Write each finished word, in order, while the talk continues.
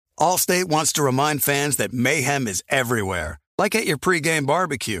Allstate wants to remind fans that mayhem is everywhere, like at your pregame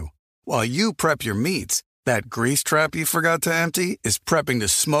barbecue. While you prep your meats, that grease trap you forgot to empty is prepping to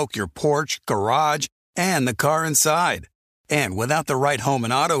smoke your porch, garage, and the car inside. And without the right home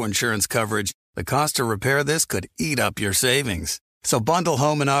and auto insurance coverage, the cost to repair this could eat up your savings. So bundle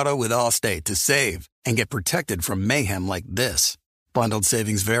home and auto with Allstate to save and get protected from mayhem like this. Bundled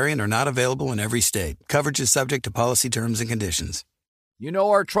savings vary and are not available in every state. Coverage is subject to policy terms and conditions. You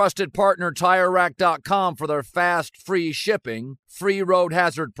know our trusted partner TireRack.com for their fast, free shipping, free road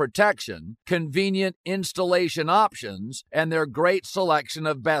hazard protection, convenient installation options, and their great selection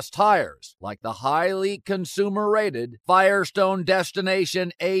of best tires, like the highly consumer-rated Firestone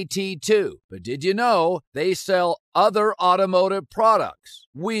Destination AT2. But did you know they sell other automotive products?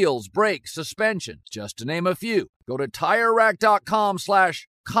 Wheels, brakes, suspension, just to name a few. Go to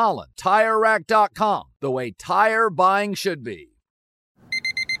TireRack.com/Colin. TireRack.com, the way tire buying should be.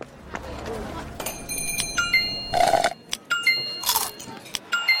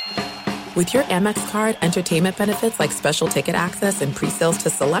 With your Amex card, entertainment benefits like special ticket access and pre-sales to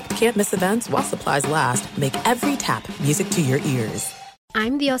select can't-miss events while supplies last make every tap music to your ears.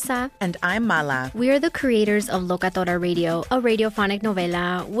 I'm Diosa. And I'm Mala. We are the creators of Locatora Radio, a radiophonic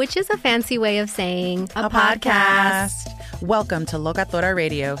novela, which is a fancy way of saying a podcast. Welcome to Locatora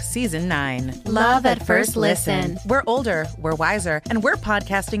Radio, Season 9. Love at first listen. We're older, we're wiser, and we're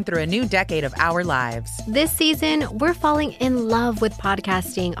podcasting through a new decade of our lives. This season, we're falling in love with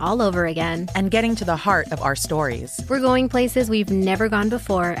podcasting all over again. And getting to the heart of our stories. We're going places we've never gone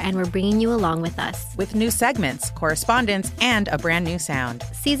before, and we're bringing you along with us. With new segments, correspondence, and a brand new sound.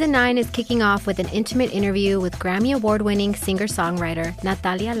 Season 9 is kicking off with an intimate interview with Grammy Award-winning singer-songwriter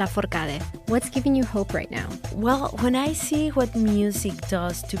Natalia Lafourcade. What's giving you hope right now? Well, when I see what music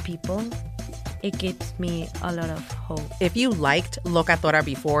does to people, it gives me a lot of hope. If you liked Locatora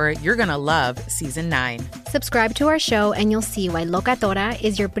before, you're going to love Season 9. Subscribe to our show and you'll see why Locatora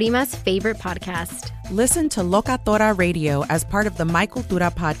is your prima's favorite podcast. Listen to Locatora Radio as part of the My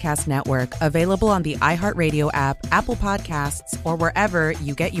Cultura Podcast Network, available on the iHeartRadio app, Apple Podcasts, or wherever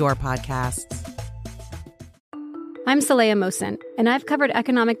you get your podcasts. I'm Saleha Mohsen, and I've covered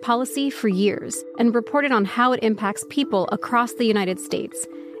economic policy for years and reported on how it impacts people across the United States.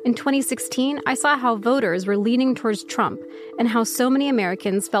 In 2016, I saw how voters were leaning towards Trump and how so many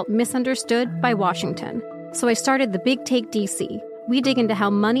Americans felt misunderstood by Washington. So I started The Big Take DC. We dig into how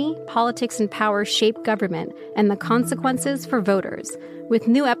money, politics, and power shape government and the consequences for voters. With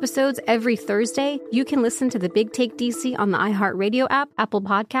new episodes every Thursday, you can listen to The Big Take DC on the iHeartRadio app, Apple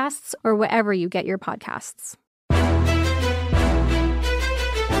Podcasts, or wherever you get your podcasts.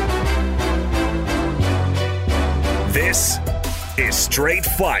 This is Straight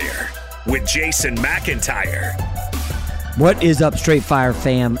Fire with Jason McIntyre. What is up, Straight Fire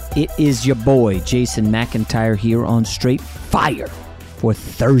fam? It is your boy, Jason McIntyre, here on Straight Fire for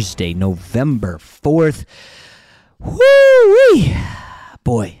Thursday, November 4th. Woo-wee!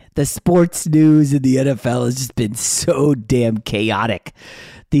 Boy, the sports news in the NFL has just been so damn chaotic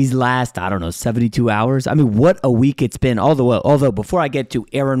these last, 72 hours. I mean, what a week it's been. Although before I get to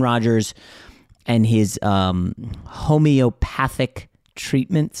Aaron Rodgers and his homeopathic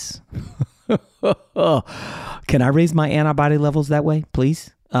treatments. Can I raise my antibody levels that way, please?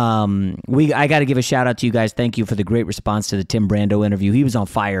 I got to give a shout out to you guys. Thank you for the great response to the Tim Brando interview. He was on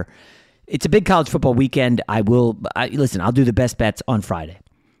fire. It's a big college football weekend. Listen, I'll do the best bets on Friday.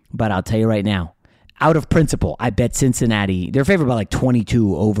 But I'll tell you right now, out of principle, I bet Cincinnati, they're favored by like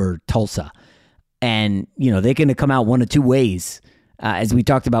 22 over Tulsa. And, they're going to come out one of two ways. As we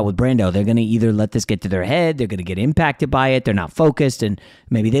talked about with Brando, they're going to either let this get to their head, they're going to get impacted by it, they're not focused, and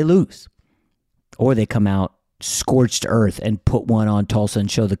maybe they lose. Or they come out scorched earth and put one on Tulsa and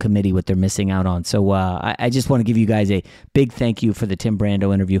show the committee what they're missing out on. So I just want to give you guys a big thank you for the Tim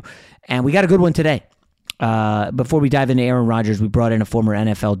Brando interview. And we got a good one today. Before we dive into Aaron Rodgers, we brought in a former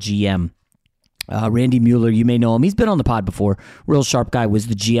NFL GM. Randy Mueller, you may know him. He's been on the pod before. Real sharp guy, was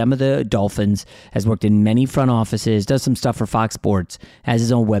the GM of the Dolphins, has worked in many front offices, does some stuff for Fox Sports, has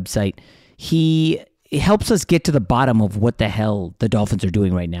his own website. He helps us get to the bottom of what the hell the Dolphins are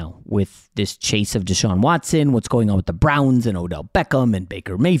doing right now with this chase of Deshaun Watson, what's going on with the Browns and Odell Beckham and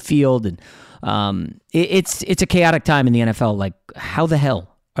Baker Mayfield. And it's a chaotic time in the NFL. Like, how the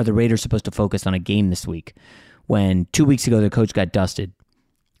hell are the Raiders supposed to focus on a game this week when 2 weeks ago their coach got dusted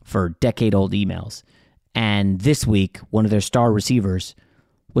for decade-old emails? And this week, one of their star receivers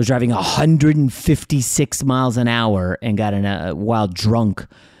was driving 156 miles an hour and got while drunk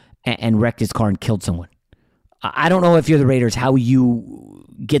and wrecked his car and killed someone. I don't know if you're the Raiders, how you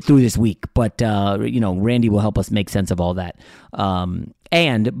get through this week. But, Randy will help us make sense of all that.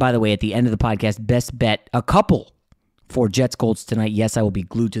 And, by the way, at the end of the podcast, best bet, a couple for Jets Colts tonight. Yes, I will be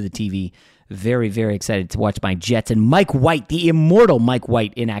glued to the TV. Very, very excited to watch my Jets and Mike White, the immortal Mike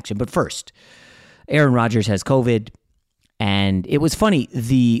White, in action. But first, Aaron Rodgers has COVID. And it was funny,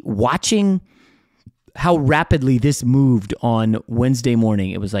 watching how rapidly this moved on Wednesday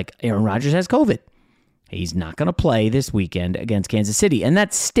morning. It was like, Aaron Rodgers has COVID. He's not going to play this weekend against Kansas City. And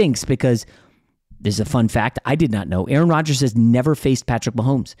that stinks because this is a fun fact I did not know. Aaron Rodgers has never faced Patrick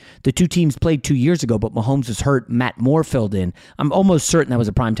Mahomes. The two teams played 2 years ago, but Mahomes was hurt. Matt Moore filled in. I'm almost certain that was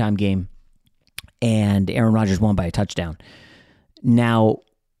a primetime game. And Aaron Rodgers won by a touchdown. Now,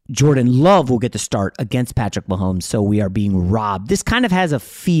 Jordan Love will get the start against Patrick Mahomes, so we are being robbed. This kind of has a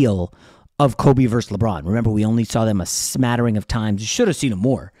feel of Kobe versus LeBron. Remember, we only saw them a smattering of times. You should have seen them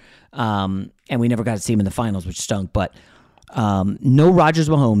more. And we never got to see him in the finals, which stunk. But no Rodgers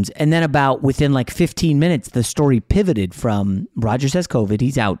Mahomes. And then about within like 15 minutes, the story pivoted from Rodgers has COVID,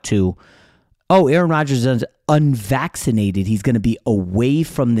 he's out, to, Aaron Rodgers is unvaccinated. He's going to be away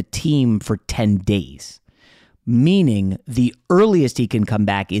from the team for 10 days. Meaning the earliest he can come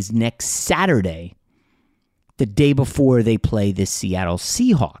back is next Saturday, the day before they play the Seattle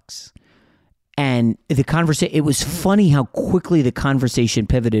Seahawks. And the conversation, it was funny how quickly the conversation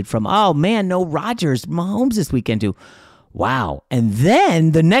pivoted from, oh man, no Rodgers, Mahomes this weekend to, wow. And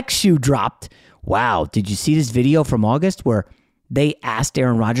then the next shoe dropped. Wow, did you see this video from August where they asked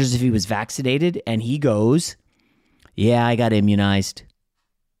Aaron Rodgers if he was vaccinated? And he goes, yeah, I got immunized.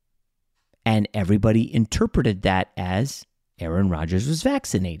 And everybody interpreted that as Aaron Rodgers was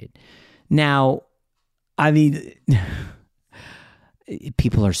vaccinated. Now, I mean,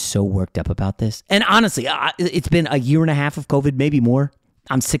 people are so worked up about this. And honestly, it's been a year and a half of COVID, maybe more.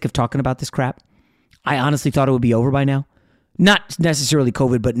 I'm sick of talking about this crap. I honestly thought it would be over by now. Not necessarily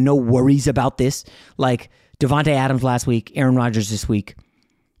COVID, but no worries about this. Like Devontae Adams last week, Aaron Rodgers this week.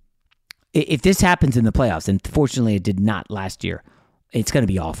 If this happens in the playoffs, and fortunately it did not last year, it's going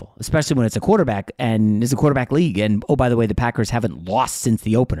to be awful, especially when it's a quarterback and it's a quarterback league. And, oh, by the way, the Packers haven't lost since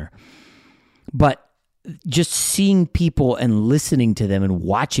the opener. But just seeing people and listening to them and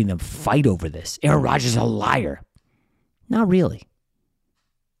watching them fight over this. Aaron Rodgers is a liar. Not really.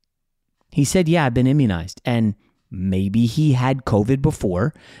 He said, yeah, I've been immunized. And maybe he had COVID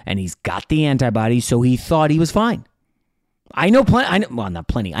before and he's got the antibodies, so he thought he was fine. I know not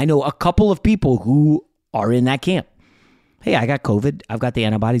plenty. I know a couple of people who are in that camp. Hey, I got COVID. I've got the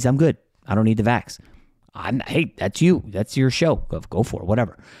antibodies. I'm good. I don't need the vax. Hey, that's you. That's your show. Go for it.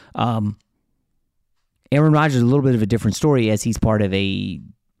 Whatever. Aaron Rodgers is a little bit of a different story as he's part of a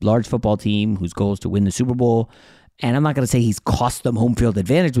large football team whose goal is to win the Super Bowl. And I'm not going to say he's cost them home field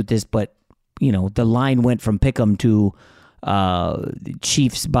advantage with this, but, the line went from Pick'em to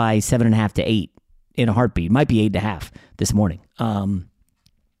Chiefs by 7.5 to 8 in a heartbeat. It might be 8.5 this morning.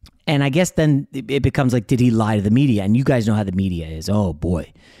 And I guess then it becomes like, did he lie to the media? And you guys know how the media is. Oh,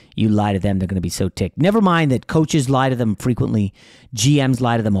 boy. You lie to them, they're going to be so ticked. Never mind that coaches lie to them frequently. GMs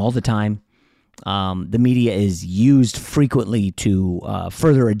lie to them all the time. The media is used frequently to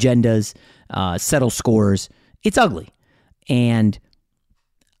further agendas, settle scores. It's ugly. And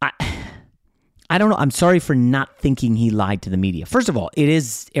I don't know. I'm sorry for not thinking he lied to the media. First of all, it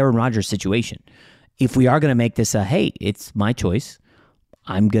is Aaron Rodgers' situation. If we are going to make this hey, it's my choice,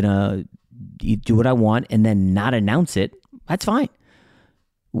 I'm going to do what I want and then not announce it, that's fine.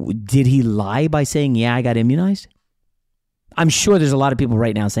 Did he lie by saying, yeah, I got immunized? I'm sure there's a lot of people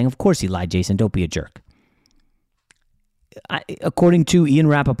right now saying, of course he lied, Jason. Don't be a jerk. According to Ian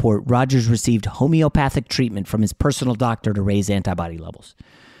Rappaport, Rodgers received homeopathic treatment from his personal doctor to raise antibody levels.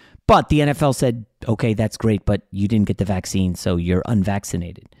 But the NFL said, okay, that's great, but you didn't get the vaccine, so you're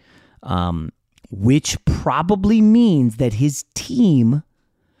unvaccinated. Which probably means that his team,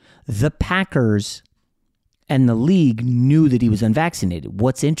 the Packers, and the league knew that he was unvaccinated.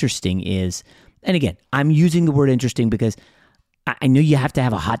 What's interesting is, and again, I'm using the word interesting because I know you have to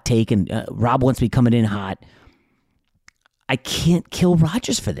have a hot take, and Rob wants me coming in hot. I can't kill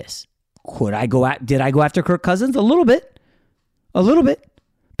Rodgers for this. Did I go after Kirk Cousins? A little bit.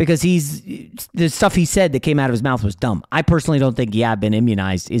 Because the stuff he said that came out of his mouth was dumb. I personally don't think, I've been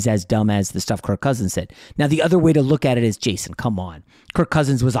immunized is as dumb as the stuff Kirk Cousins said. Now, the other way to look at it is, Jason, come on. Kirk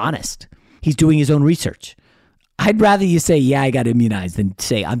Cousins was honest. He's doing his own research. I'd rather you say, I got immunized than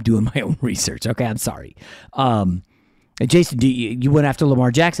say, I'm doing my own research. Okay, I'm sorry. Jason, you went after Lamar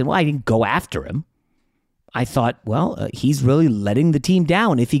Jackson. Well, I didn't go after him. I thought, he's really letting the team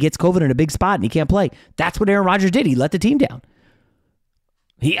down if he gets COVID in a big spot and he can't play. That's what Aaron Rodgers did. He let the team down.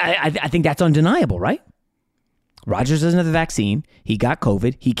 I think that's undeniable, right? Rodgers doesn't have the vaccine. He got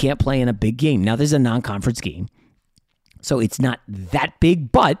COVID. He can't play in a big game. Now, this is a non-conference game, so it's not that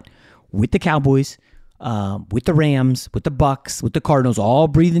big, but with the Cowboys, with the Rams, with the Bucks, with the Cardinals all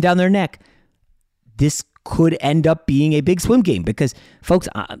breathing down their neck, this could end up being a big swim game because, folks,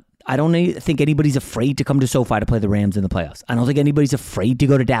 I don't think anybody's afraid to come to SoFi to play the Rams in the playoffs. I don't think anybody's afraid to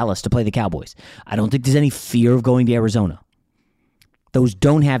go to Dallas to play the Cowboys. I don't think there's any fear of going to Arizona. Those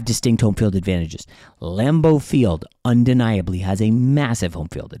don't have distinct home field advantages. Lambeau Field undeniably has a massive home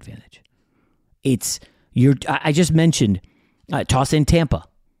field advantage. I just mentioned, toss in Tampa.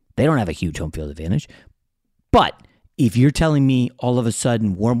 They don't have a huge home field advantage. But if you're telling me all of a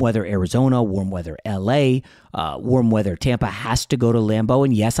sudden warm weather Arizona, warm weather LA, warm weather Tampa has to go to Lambeau,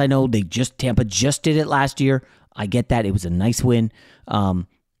 and yes, I know Tampa just did it last year. I get that. It was a nice win.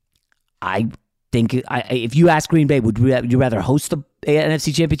 I think if you ask Green Bay, would you rather host the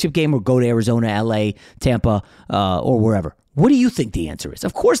NFC Championship game or go to Arizona, LA, Tampa, or wherever? What do you think the answer is?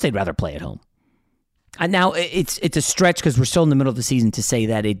 Of course they'd rather play at home. And now it's a stretch because we're still in the middle of the season to say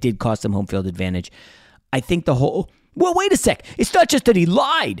that it did cost them home field advantage. I think well, wait a sec. It's not just that he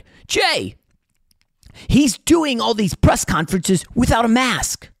lied. Jay, he's doing all these press conferences without a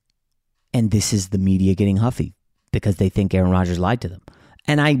mask. And this is the media getting huffy because they think Aaron Rodgers lied to them.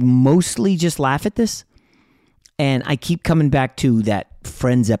 And I mostly just laugh at this. And I keep coming back to that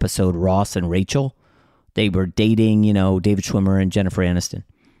Friends episode, Ross and Rachel. They were dating, David Schwimmer and Jennifer Aniston.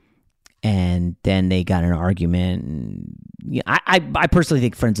 And then they got in an argument. And, I personally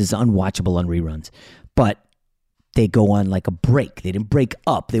think Friends is unwatchable on reruns. But they go on like a break. They didn't break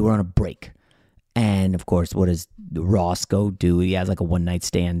up. They were on a break. And, of course, what does Ross go do? He has like a one-night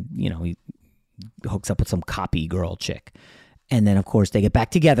stand. He hooks up with some copy girl chick. And then, of course, they get back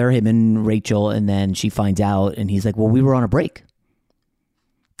together, him and Rachel, and then she finds out, and he's like, well, we were on a break.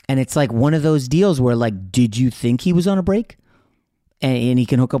 And it's like one of those deals where, like, did you think he was on a break? And he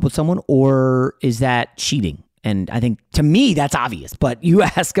can hook up with someone? Or is that cheating? And I think, to me, that's obvious. But you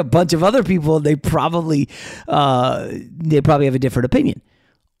ask a bunch of other people, they probably have a different opinion.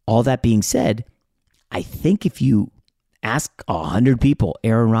 All that being said, I think if you ask 100 people,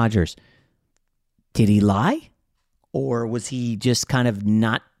 Aaron Rodgers, did he lie? Or was he just kind of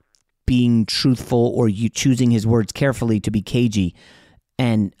not being truthful or you choosing his words carefully to be cagey?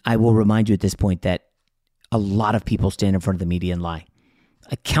 And I will remind you at this point that a lot of people stand in front of the media and lie.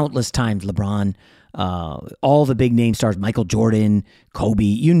 Countless times, LeBron, all the big name stars, Michael Jordan, Kobe,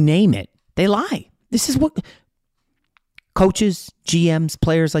 you name it, they lie. This is what coaches, GMs,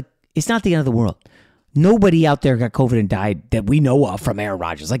 players, like, it's not the end of the world. Nobody out there got COVID and died that we know of from Aaron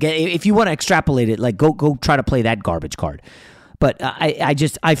Rodgers. Like, if you want to extrapolate it, like, go try to play that garbage card. But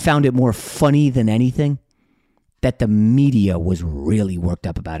I found it more funny than anything that the media was really worked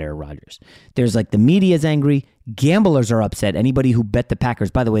up about Aaron Rodgers. There's like the media's angry. Gamblers are upset. Anybody who bet the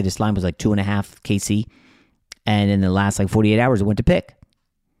Packers, by the way, this line was like 2.5 KC. And in the last like 48 hours, it went to pick.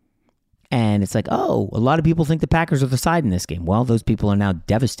 And it's like, oh, a lot of people think the Packers are the side in this game. Well, those people are now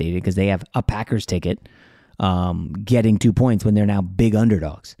devastated because they have a Packers ticket getting 2 points when they're now big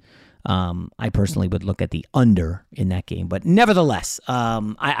underdogs. I personally would look at the under in that game. But nevertheless,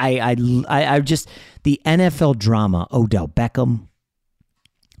 I just, the NFL drama, Odell Beckham,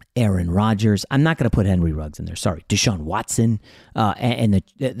 Aaron Rodgers. I'm not going to put Henry Ruggs in there. Sorry. Deshaun Watson and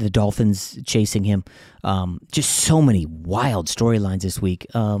the Dolphins chasing him. Just so many wild storylines this week.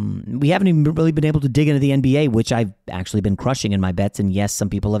 We haven't even really been able to dig into the NBA, which I've actually been crushing in my bets. And yes,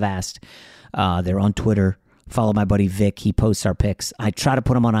 some people have asked. They're on Twitter. Follow my buddy Vic. He posts our picks. I try to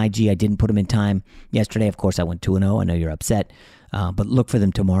put them on IG. I didn't put them in time yesterday. Of course, I went 2-0. I know you're upset. But look for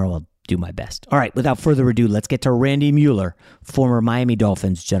them tomorrow. I'll do my best. All right, without further ado, let's get to Randy Mueller, former Miami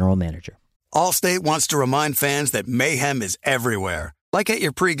Dolphins general manager. Allstate wants to remind fans that mayhem is everywhere, like at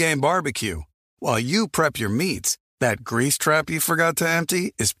your pregame barbecue. While you prep your meats, that grease trap you forgot to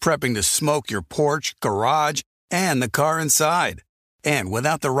empty is prepping to smoke your porch, garage, and the car inside. And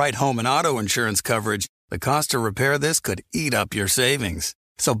without the right home and auto insurance coverage, the cost to repair this could eat up your savings.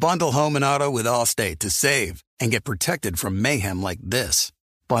 So bundle home and auto with Allstate to save and get protected from mayhem like this.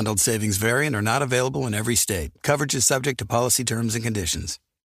 Bundled savings vary and are not available in every state. Coverage is subject to policy terms and conditions.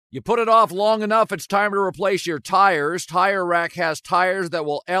 You put it off long enough, it's time to replace your tires. Tire Rack has tires that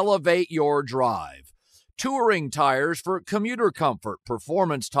will elevate your drive. Touring tires for commuter comfort,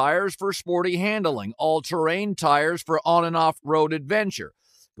 performance tires for sporty handling, all-terrain tires for on- and off-road adventure.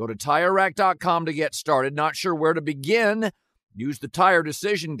 Go to TireRack.com to get started. Not sure where to begin? Use the Tire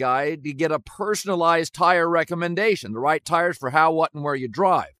Decision Guide to get a personalized tire recommendation. The right tires for how, what, and where you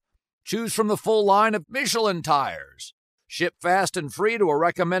drive. Choose from the full line of Michelin tires. Ship fast and free to a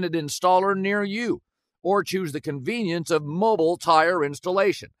recommended installer near you. or choose the convenience of mobile tire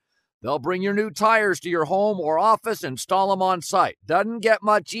installation. They'll bring your new tires to your home or office, install them on site. Doesn't get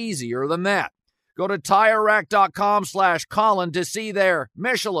much easier than that. Go to TireRack.com/Colin to see their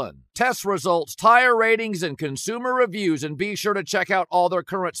Michelin, test results, tire ratings, and consumer reviews, and be sure to check out all their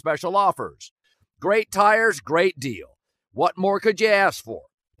current special offers. Great tires, great deal. What more could you ask for?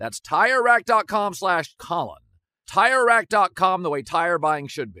 That's TireRack.com/Colin. TireRack.com, the way tire buying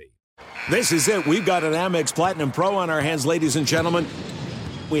should be. This is it. We've got an Amex Platinum Pro on our hands, ladies and gentlemen.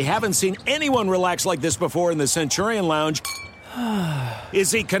 We haven't seen anyone relax like this before in the Centurion Lounge.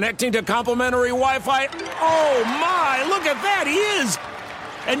 Is he connecting to complimentary Wi-Fi? Oh, my! Look at that! He is!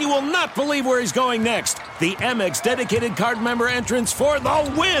 And you will not believe where he's going next. The Amex dedicated card member entrance for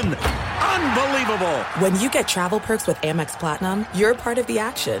the win! Unbelievable! When you get travel perks with Amex Platinum, you're part of the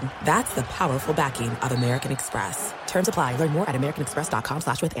action. That's the powerful backing of American Express. Terms apply. Learn more at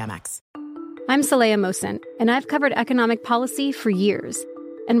americanexpress.com/withAmex. I'm Saleha Mohsen, and I've covered economic policy for years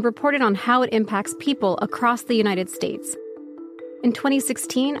and reported on how it impacts people across the United States. In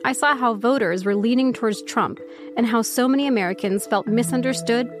 2016, I saw how voters were leaning towards Trump and how so many Americans felt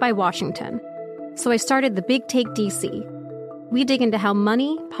misunderstood by Washington. So I started the Big Take DC. We dig into how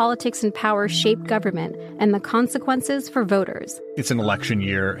money, politics, and power shape government and the consequences for voters. It's an election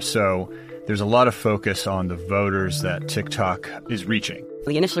year, so there's a lot of focus on the voters that TikTok is reaching.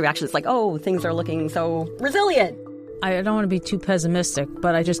 The initial reaction is like, oh, things are looking so resilient. I don't want to be too pessimistic,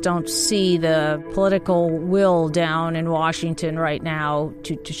 but I just don't see the political will down in Washington right now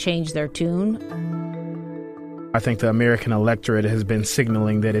to change their tune. I think the American electorate has been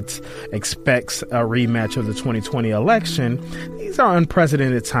signaling that it expects a rematch of the 2020 election. These are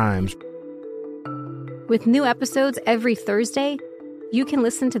unprecedented times. With new episodes every Thursday, you can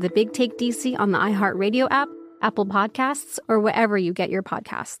listen to the Big Take DC on the iHeartRadio app, Apple Podcasts, or wherever you get your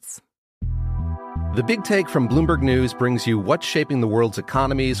podcasts. The Big Take from Bloomberg News brings you what's shaping the world's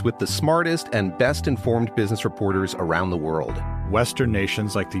economies with the smartest and best-informed business reporters around the world. Western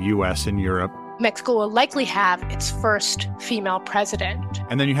nations like the U.S. and Europe. Mexico will likely have its first female president.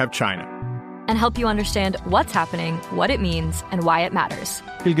 And then you have China. And help you understand what's happening, what it means, and why it matters.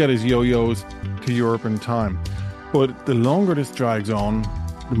 He'll get his yo-yos to Europe in time. But the longer this drags on,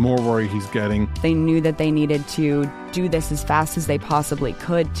 the more worry he's getting. They knew that they needed to do this as fast as they possibly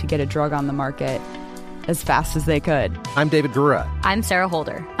could to get a drug on the market as fast as they could. I'm David Gura. I'm Sarah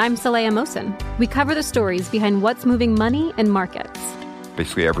Holder. I'm Saleha Mohsen. We cover the stories behind what's moving money and markets.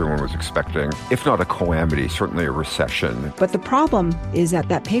 Basically, everyone was expecting, if not a calamity, certainly a recession. But the problem is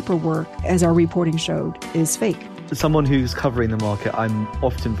that paperwork, as our reporting showed, is fake. As someone who's covering the market, I'm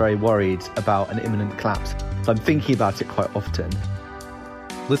often very worried about an imminent collapse. So I'm thinking about it quite often.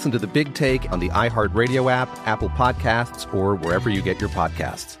 Listen to The Big Take on the iHeartRadio app, Apple Podcasts, or wherever you get your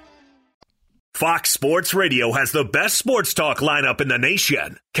podcasts. Fox Sports Radio has the best sports talk lineup in the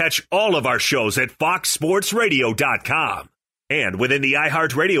nation. Catch all of our shows at foxsportsradio.com. And within the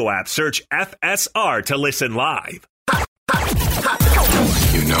iHeartRadio app, search FSR to listen live.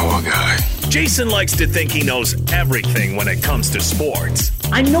 You know a guy. Jason likes to think he knows everything when it comes to sports.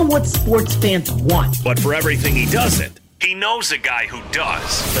 I know what sports fans want. But for everything he doesn't, he knows a guy who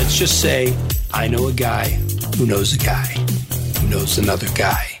does. Let's just say I know a guy who knows a guy who knows another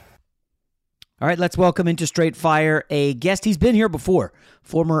guy. All right, let's welcome into Straight Fire a guest. He's been here before.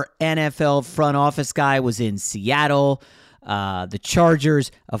 Former NFL front office guy, was in Seattle, the Chargers,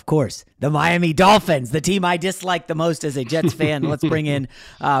 of course, the Miami Dolphins, the team I dislike the most as a Jets fan. Let's bring in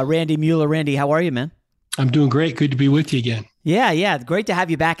Randy Mueller. Randy, how are you, man? I'm doing great. Good to be with you again. Yeah. Great to have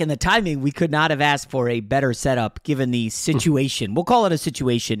you back. And the timing, we could not have asked for a better setup given the situation. We'll call it a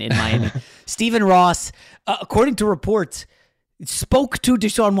situation in Miami. Stephen Ross, according to reports, spoke to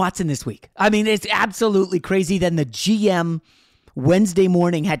Deshaun Watson this week. I mean, it's absolutely crazy. Then the GM Wednesday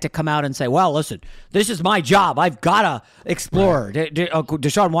morning had to come out and say, well, listen, this is my job. I've got to explore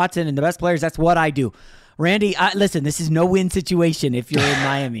Deshaun Watson and the best players. That's what I do. Randy, listen, this is no win situation if you're in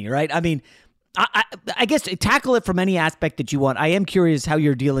Miami, right? I mean, I guess tackle it from any aspect that you want. I am curious how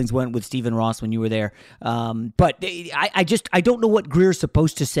your dealings went with Stephen Ross when you were there. But I don't know what Greer's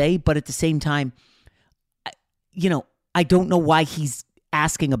supposed to say, but at the same time, I don't know why he's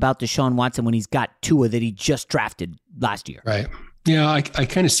asking about Deshaun Watson when he's got Tua that he just drafted last year. Right. Yeah, I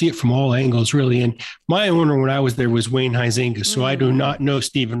kind of see it from all angles, really. And my owner when I was there was Wayne Huizenga, so I do not know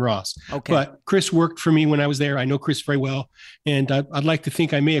Stephen Ross. Okay. But Chris worked for me when I was there. I know Chris very well, and I'd like to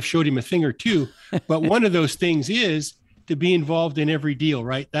think I may have showed him a thing or two. But one of those things is to be involved in every deal,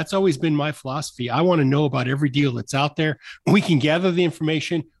 right? That's always been my philosophy. I want to know about every deal that's out there. We can gather the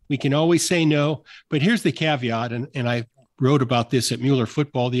information. We can always say no. But here's the caveat, and I wrote about this at Mueller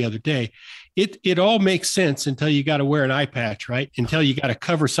Football the other day. It all makes sense until you got to wear an eye patch, right? Until you got to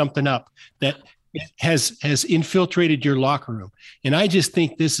cover something up that has infiltrated your locker room. And I just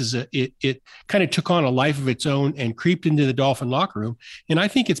think this is it kind of took on a life of its own and creeped into the Dolphin locker room. And I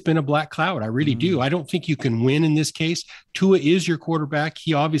think it's been a black cloud. I really do. I don't think you can win in this case. Tua is your quarterback.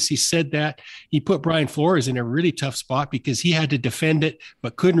 He obviously said that. He put Brian Flores in a really tough spot because he had to defend it,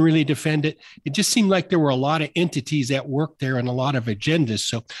 but couldn't really defend it. It just seemed like there were a lot of entities at work there and a lot of agendas.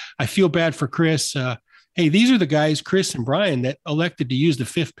 So I feel bad for Chris. Hey, these are the guys, Chris and Brian, that elected to use the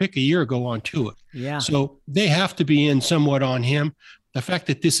 5th pick a year ago on Tua. Yeah. So they have to be in somewhat on him. The fact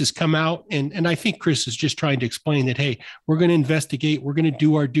that this has come out, and I think Chris is just trying to explain that, hey, we're going to investigate, we're going to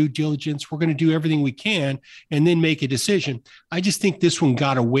do our due diligence, we're going to do everything we can, and then make a decision. I just think this one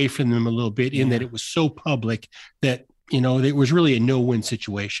got away from them a little bit in that it was so public that, it was really a no-win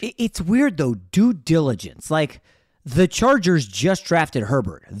situation. It's weird, though, due diligence. Like, the Chargers just drafted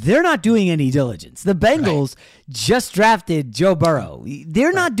Herbert. They're not doing any diligence. The Bengals just drafted Joe Burrow.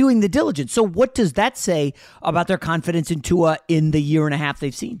 They're not doing the diligence. So what does that say about their confidence in Tua in the year and a half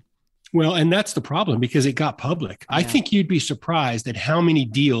they've seen? Well, and that's the problem because it got public. I think you'd be surprised at how many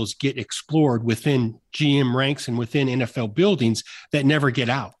deals get explored within GM ranks and within NFL buildings that never get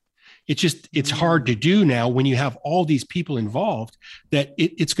out. It's hard to do now when you have all these people involved that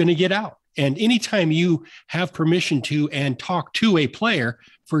it's going to get out. And anytime you have permission to and talk to a player,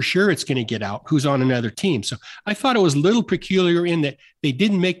 for sure it's going to get out who's on another team. So I thought it was a little peculiar in that they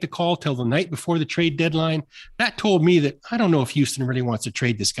didn't make the call till the night before the trade deadline. That told me that I don't know if Houston really wants to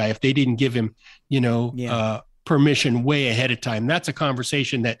trade this guy if they didn't give him, permission way ahead of time. That's a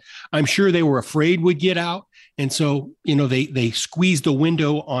conversation that I'm sure they were afraid would get out. And so, they squeezed the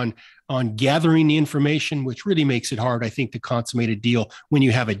window on gathering the information, which really makes it hard, I think, to consummate a deal when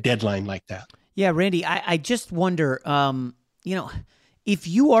you have a deadline like that. Yeah, Randy, I just wonder, if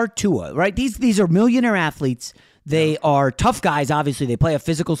you are Tua, right? These are millionaire athletes. They are tough guys, obviously. They play a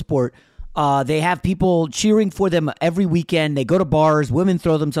physical sport. They have people cheering for them every weekend. They go to bars. Women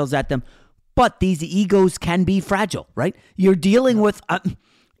throw themselves at them. But these egos can be fragile, right? You're dealing with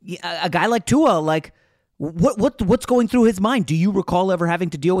a guy like Tua, like, what's going through his mind? Do you recall ever having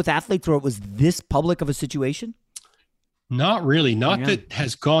to deal with athletes where it was this public of a situation? Not really. Not that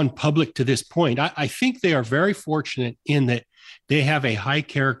has gone public to this point. I think they are very fortunate in that they have a high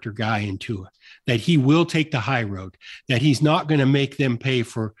character guy in Tua, that he will take the high road, that he's not going to make them pay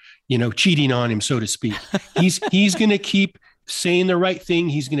for, cheating on him, so to speak. He's going to keep saying the right thing.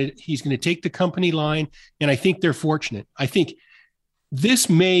 He's going to take the company line. And I think they're fortunate. I think this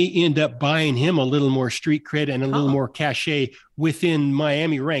may end up buying him a little more street cred and a little more cachet within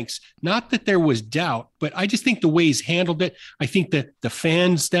Miami ranks. Not that there was doubt, but I just think the way he's handled it, I think that the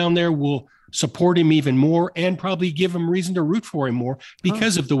fans down there will support him even more and probably give him reason to root for him more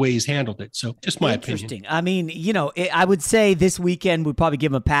because of the way he's handled it. So just my opinion. Interesting. I mean, I would say this weekend we'd probably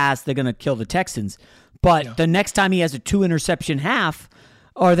give him a pass. They're going to kill the Texans. But the next time he has a 2-interception half,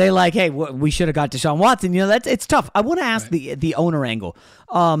 are they like, hey, we should have got Deshaun Watson? It's tough. I want to ask the owner angle.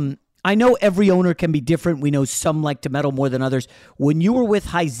 I know every owner can be different. We know some like to meddle more than others. When you were with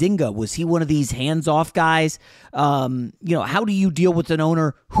Huizenga, was he one of these hands-off guys? How do you deal with an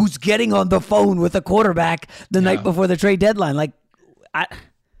owner who's getting on the phone with a quarterback the night before the trade deadline?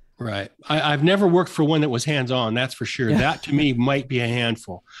 Right. I've never worked for one that was hands-on, that's for sure. That to me might be a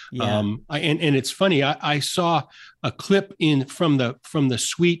handful. Yeah. And it's funny. I saw a clip from the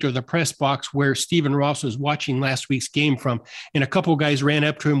suite or the press box where Stephen Ross was watching last week's game from, and a couple of guys ran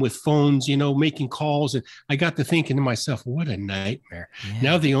up to him with phones, making calls. And I got to thinking to myself, what a nightmare. Yeah.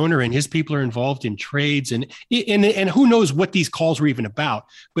 Now the owner and his people are involved in trades and who knows what these calls were even about,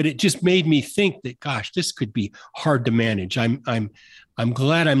 but it just made me think that, gosh, this could be hard to manage. I'm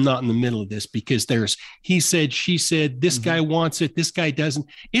glad I'm not in the middle of this because there's he said, she said, this guy wants it, this guy doesn't.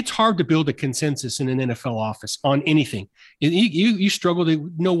 It's hard to build a consensus in an NFL office on anything. You struggle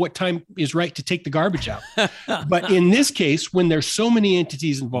to know what time is right to take the garbage out. But in this case, when there's so many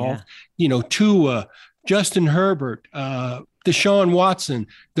entities involved, Tua, Justin Herbert, Deshaun Watson,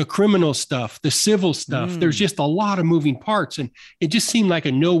 the criminal stuff, the civil stuff, there's just a lot of moving parts. And it just seemed like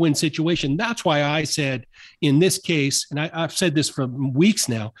a no-win situation. That's why I said in this case, and I've said this for weeks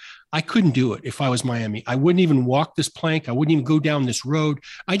now, I couldn't do it if I was Miami. I wouldn't even walk this plank. I wouldn't even go down this road.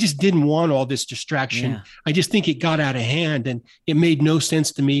 I just didn't want all this distraction. Yeah. I just think it got out of hand and it made no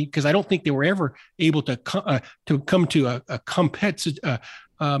sense to me because I don't think they were ever able to come to a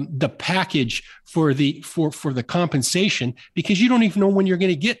the package for the compensation, because you don't even know when you're going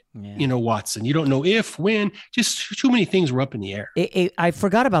to get, Watson. You don't know if, when, just too many things were up in the air. I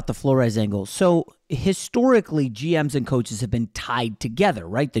forgot about the Flores angle. So historically, GMs and coaches have been tied together,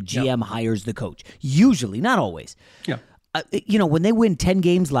 right? The GM hires the coach. Usually, not always. Yeah. When they win 10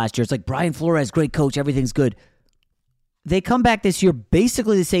 games last year, it's like Brian Flores, great coach, everything's good. They come back this year,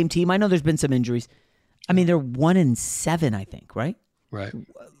 basically the same team. I know there's been some injuries. I mean, they're 1-7, I think, right? Right.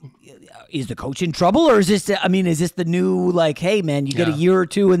 Is the coach in trouble, or is this the new, like, hey, man, you get a year or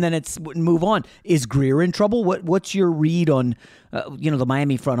two and then it's move on? Is Greer in trouble? What's your read on, the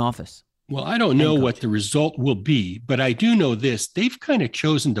Miami front office? Well, I don't know what the result will be, but I do know this. They've kind of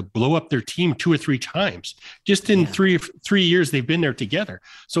chosen to blow up their team 2 or 3 times just in 3 years they've been there together.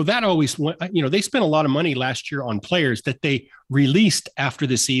 So that always, they spent a lot of money last year on players that they released after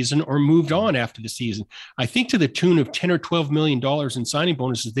the season or moved on after the season. I think to the tune of $10 or $12 million in signing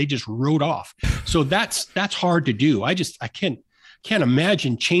bonuses, they just wrote off. So that's hard to do. I can't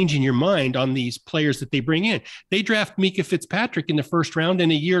imagine changing your mind on these players that they bring in. They draft Mika Fitzpatrick in the first round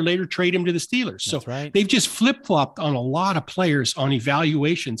and a year later trade him to the Steelers. So they've just flip-flopped on a lot of players on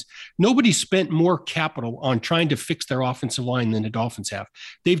evaluations. Nobody spent more capital on trying to fix their offensive line than the Dolphins have.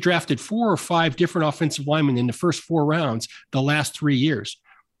 They've drafted 4 or 5 different offensive linemen in the first 4 rounds the last 3 years.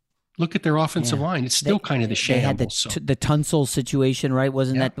 Look at their offensive line. It's still kind of the shambles. They had the Tunsil situation, right?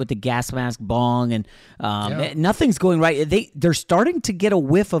 Wasn't that with the gas mask bong? And nothing's going right. They're starting to get a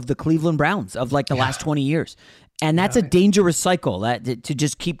whiff of the Cleveland Browns of like the last 20 years. And that's a dangerous cycle, to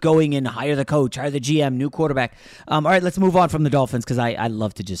just keep going and hire the coach, hire the GM, new quarterback. All right, let's move on from the Dolphins, because I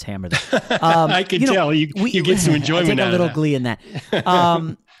love to just hammer them. I can tell you get some enjoyment out of that. I take a little glee in that.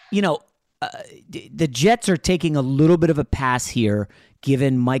 The Jets are taking a little bit of a pass here,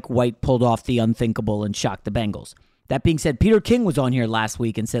 given Mike White pulled off the unthinkable and shocked the Bengals. That being said, Peter King was on here last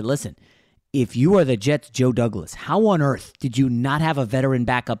week and said, listen, if you are the Jets' Joe Douglas, how on earth did you not have a veteran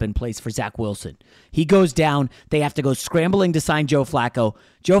backup in place for Zach Wilson? He goes down. They have to go scrambling to sign Joe Flacco.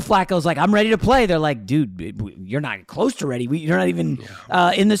 Joe Flacco's like, I'm ready to play. They're like, dude, you're not close to ready. You're not even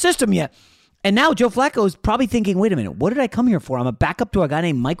in the system yet. And now Joe Flacco is probably thinking, wait a minute, what did I come here for? I'm a backup to a guy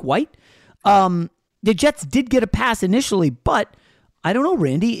named Mike White? The Jets did get a pass initially, but I don't know,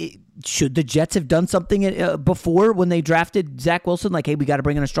 Randy. Should the Jets have done something before when they drafted Zach Wilson? Like, hey, we got to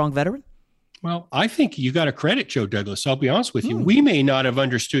bring in a strong veteran? Well, I think you got to credit Joe Douglas. I'll be honest with you. We may not have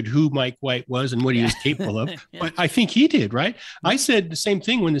understood who Mike White was and what he was capable of, but I think he did, right? I said the same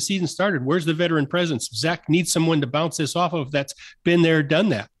thing when the season started. Where's the veteran presence? Zach needs someone to bounce this off of that's been there, done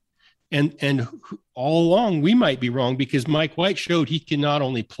that. And all along, we might be wrong, because Mike White showed he can not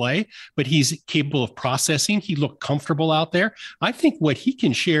only play, but he's capable of processing. He looked comfortable out there. I think what he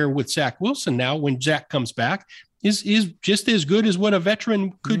can share with Zach Wilson now, when Zach comes back, is just as good as what a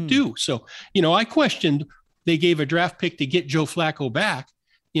veteran could do. So, I questioned they gave a draft pick to get Joe Flacco back.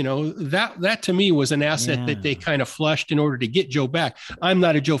 That to me was an asset that they kind of flushed in order to get Joe back. I'm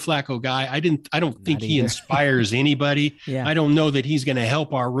not a Joe Flacco guy. I don't think he inspires anybody. I don't know that he's going to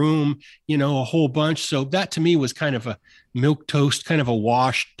help our room, a whole bunch. So that to me was kind of a milquetoast, kind of a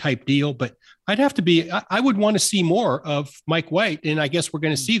wash type deal. But I would want to see more of Mike White. And I guess we're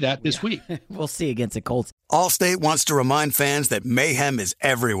going to see that this week. We'll see against the Colts. Allstate wants to remind fans that mayhem is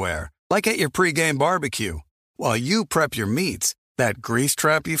everywhere. Like at your pregame barbecue. While you prep your meats, that grease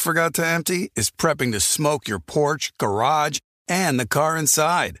trap you forgot to empty is prepping to smoke your porch, garage, and the car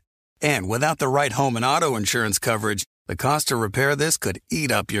inside. And without the right home and auto insurance coverage, the cost to repair this could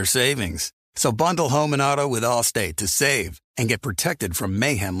eat up your savings. So bundle home and auto with Allstate to save and get protected from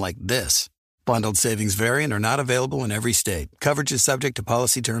mayhem like this. Bundled savings vary and are not available in every state. Coverage is subject to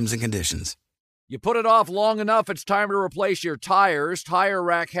policy terms and conditions. You put it off long enough, it's time to replace your tires. Tire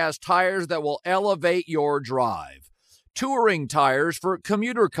Rack has tires that will elevate your drive. Touring tires for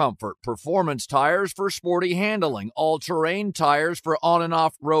commuter comfort, performance tires for sporty handling, all-terrain tires for on- and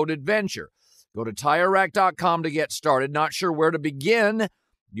off-road adventure. Go to TireRack.com to get started. Not sure where to begin?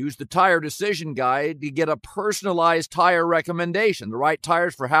 Use the Tire Decision Guide to get a personalized tire recommendation, the right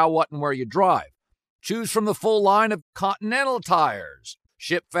tires for how, what, and where you drive. Choose from the full line of Continental tires.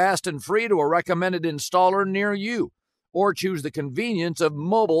 Ship fast and free to a recommended installer near you. Or choose the convenience of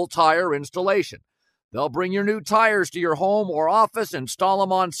mobile tire installation. They'll bring your new tires to your home or office, install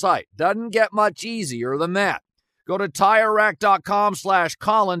them on site. Doesn't get much easier than that. Go to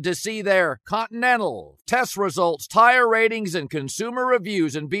TireRack.com/Colin to see their Continental test results, tire ratings, and consumer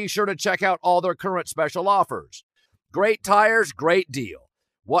reviews, and be sure to check out all their current special offers. Great tires, great deal.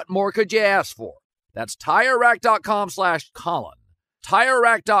 What more could you ask for? That's TireRack.com/Colin.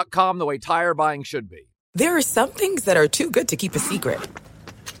 TireRack.com, the way tire buying should be. There are some things that are too good to keep a secret.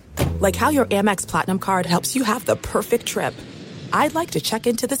 Like how your Amex Platinum card helps you have the perfect trip. I'd like to check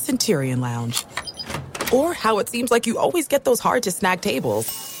into the Centurion Lounge. Or how it seems like you always get those hard-to-snag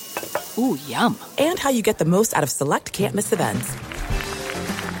tables. Ooh, yum. And how you get the most out of select can't-miss events.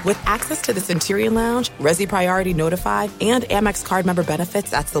 With access to the Centurion Lounge, Resi Priority Notified, and Amex card member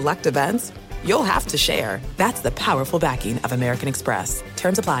benefits at select events, you'll have to share. That's the powerful backing of American Express.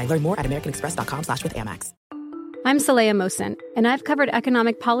 Terms apply. Learn more at americanexpress.com/withAmex. I'm Saleha Mohsin, and I've covered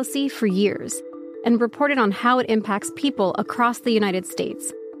economic policy for years and reported on how it impacts people across the United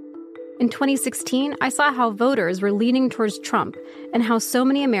States. In 2016, I saw how voters were leaning towards Trump and how so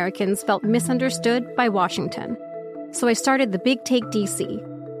many Americans felt misunderstood by Washington. So I started The Big Take DC.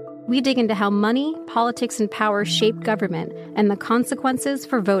 We dig into how money, politics, and power shape government and the consequences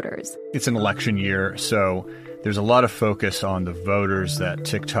for voters. It's an election year, so there's a lot of focus on the voters that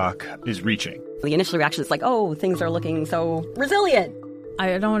TikTok is reaching. The initial reaction is like, oh, things are looking so resilient.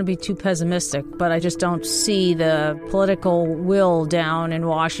 I don't want to be too pessimistic, but I just don't see the political will down in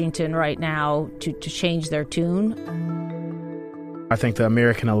Washington right now to change their tune. I think the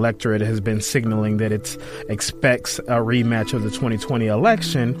American electorate has been signaling that it expects a rematch of the 2020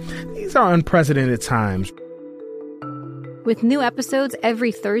 election. These are unprecedented times. With new episodes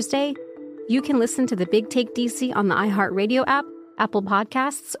every Thursday, you can listen to The Big Take DC on the iHeartRadio app, Apple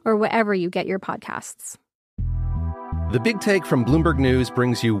Podcasts, or wherever you get your podcasts. The Big Take from Bloomberg News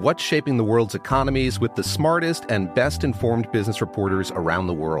brings you what's shaping the world's economies with the smartest and best-informed business reporters around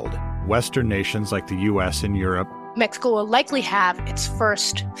the world. Western nations like the U.S. and Europe. Mexico will likely have its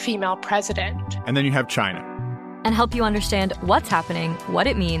first female president. And then you have China. And help you understand what's happening, what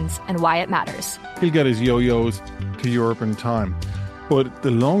it means, and why it matters. He'll get his yo-yos to Europe in time. But the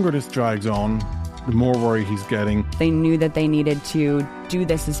longer this drags on, the more worry he's getting. They knew that they needed to do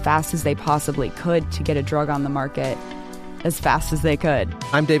this as fast as they possibly could to get a drug on the market as fast as they could.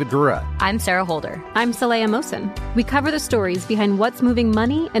 I'm David Gura. I'm Sarah Holder. I'm Saleha Mohsin. We cover the stories behind what's moving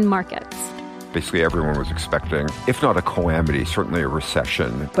money and markets. Basically, everyone was expecting, if not a calamity, certainly a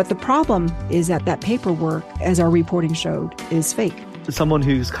recession. But the problem is that paperwork, as our reporting showed, is fake. As someone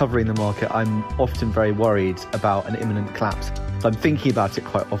who's covering the market, I'm often very worried about an imminent collapse. I'm thinking about it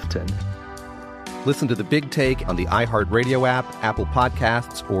quite often. Listen to The Big Take on the iHeartRadio app, Apple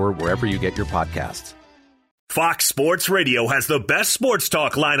Podcasts, or wherever you get your podcasts. Fox Sports Radio has the best sports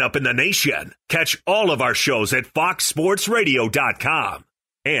talk lineup in the nation. Catch all of our shows at foxsportsradio.com.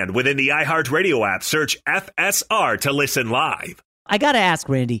 And within the iHeartRadio app, search FSR to listen live. I got to ask,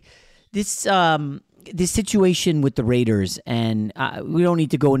 Randy, this situation with the Raiders, and we don't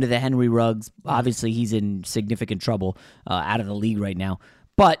need to go into the Henry Ruggs. Obviously, he's in significant trouble out of the league right now.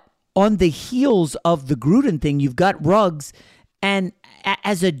 But on the heels of the Gruden thing, you've got Ruggs. And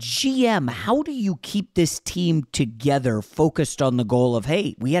as a GM, how do you keep this team together, focused on the goal of,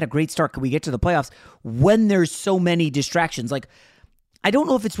 hey, we had a great start, can we get to the playoffs, when there's so many distractions? Like, I don't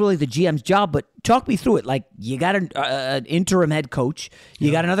know if it's really the GM's job, but talk me through it. Like, you got an interim head coach,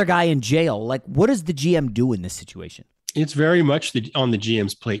 you got another guy in jail. Like, what does the GM do in this situation? It's very much on the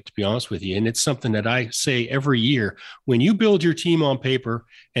GM's plate, to be honest with you. And it's something that I say every year. When you build your team on paper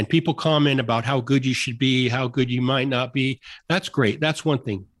and people comment about how good you should be, how good you might not be, that's great. That's one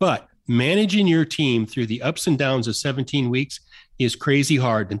thing. But managing your team through the ups and downs of 17 weeks is crazy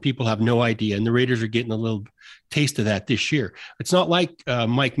hard, and people have no idea. And the Raiders are getting a little taste of that this year. It's not like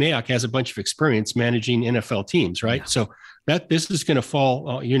Mike Mayock has a bunch of experience managing NFL teams, right? Yeah. So this is going to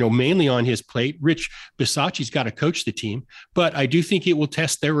fall, mainly on his plate. Rich Bisaccia's got to coach the team, but I do think it will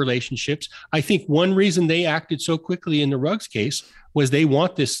test their relationships. I think one reason they acted so quickly in the Ruggs case was they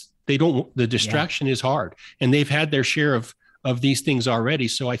want this. The distraction is hard, and they've had their share of these things already.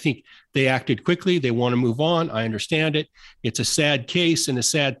 So I think they acted quickly. They want to move on. I understand it. It's a sad case and a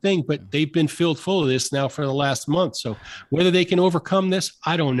sad thing, but they've been filled full of this now for the last month. So whether they can overcome this,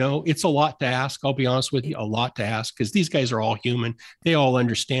 I don't know. It's a lot to ask. I'll be honest with you, a lot to ask, because these guys are all human. They all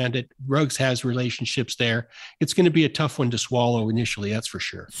understand it. Ruggs has relationships there. It's going to be a tough one to swallow initially, that's for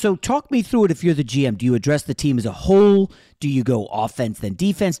sure. So talk me through it. If you're the GM, do you address the team as a whole? Do you go offense, then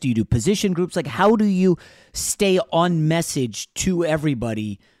defense? Do you do position groups? Like, how do you stay on message to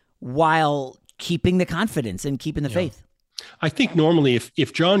everybody while keeping the confidence and keeping the faith? I think normally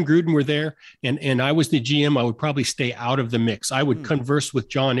if John Gruden were there and I was the GM, I would probably stay out of the mix. I would converse with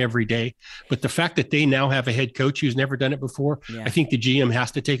John every day. But the fact that they now have a head coach who's never done it before, I think the GM has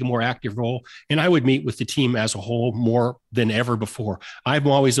to take a more active role. And I would meet with the team as a whole more than ever before. I'm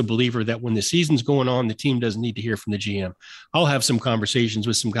always a believer that when the season's going on, the team doesn't need to hear from the GM. I'll have some conversations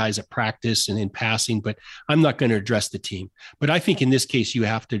with some guys at practice and in passing, but I'm not going to address the team. But I think in this case, you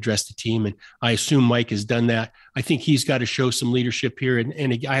have to address the team. And I assume Mike has done that. I think he's got to show some leadership here.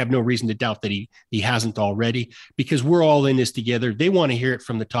 And I have no reason to doubt that he hasn't already, because we're all in this together. They want to hear it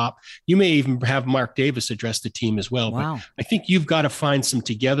from the top. You may even have Mark Davis address the team as well. Wow. But I think you've got to find some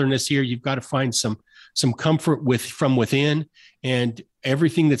togetherness here. You've got to find some comfort from within, and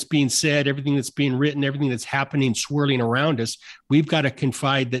everything that's being said, everything that's being written, everything that's happening, swirling around us, we've got to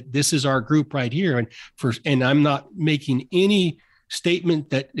confide that this is our group right here. And I'm not making any statement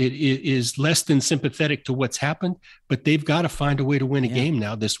that it is less than sympathetic to what's happened, but they've got to find a way to win a game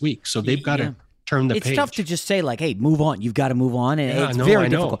now this week. So they've got to turn the page. It's tough to just say like, hey, move on. You've got to move on. And it's very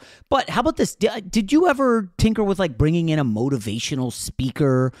difficult. But how about this? Did you ever tinker with like bringing in a motivational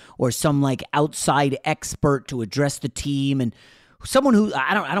speaker or some like outside expert to address the team, and someone who,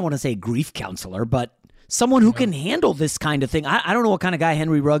 I don't want to say grief counselor, but someone who can handle this kind of thing? I don't know what kind of guy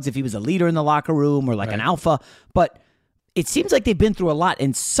Henry Ruggs, if he was a leader in the locker room or like an alpha, but it seems like they've been through a lot,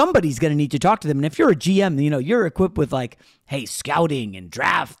 and somebody's going to need to talk to them. And if you're a GM, you're equipped with like, hey, scouting and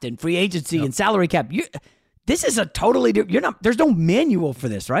draft and free agency and salary cap. This is a totally different. There's no manual for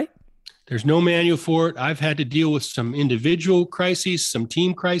this, right? There's no manual for it. I've had to deal with some individual crises, some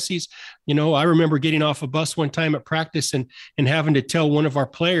team crises. I remember getting off a bus one time at practice and having to tell one of our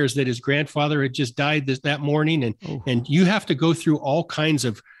players that his grandfather had just died that morning. And you have to go through all kinds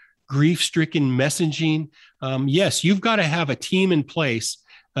of grief-stricken messaging. Yes, you've got to have a team in place.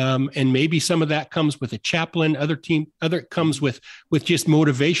 And maybe some of that comes with a chaplain, other comes with just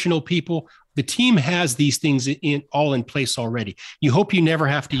motivational people. The team has these things all in place already. You hope you never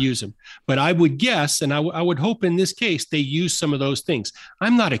have to use them, but I would guess, and I would hope in this case, they use some of those things.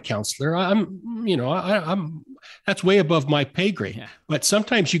 I'm not a counselor. I'm that's way above my pay grade, but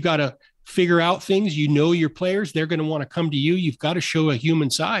sometimes you got to figure out things. Your players, they're going to want to come to you. You've got to show a human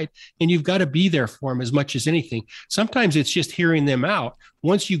side, and you've got to be there for them as much as anything. Sometimes it's just hearing them out.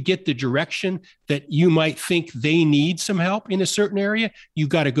 Once you get the direction that you might think they need some help in a certain area, you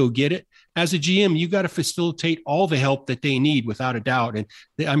got to go get it. As a GM, you got to facilitate all the help that they need without a doubt. And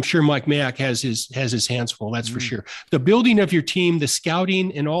I'm sure Mike Mayock has his hands full. That's for sure. The building of your team, the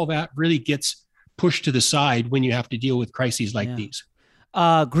scouting and all that really gets pushed to the side when you have to deal with crises like these.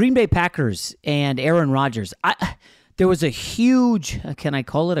 Green Bay Packers and Aaron Rodgers. There was a huge, can I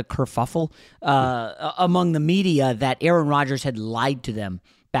call it a kerfuffle, among the media that Aaron Rodgers had lied to them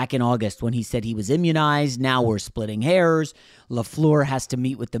back in August when he said he was immunized. Now we're splitting hairs. LaFleur has to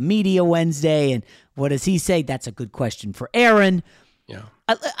meet with the media Wednesday. And what does he say? That's a good question for Aaron. Yeah.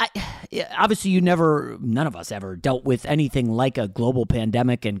 Obviously, none of us ever dealt with anything like a global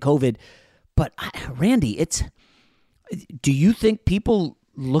pandemic and COVID. But Randy, do you think people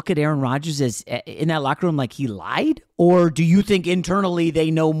look at Aaron Rodgers as in that locker room like he lied? Or do you think internally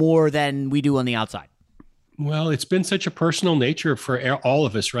they know more than we do on the outside? Well, it's been such a personal nature for all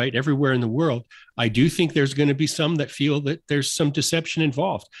of us, right? Everywhere in the world. I do think there's going to be some that feel that there's some deception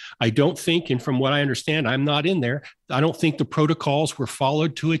involved. I don't think, and from what I understand, I'm not in there, I don't think the protocols were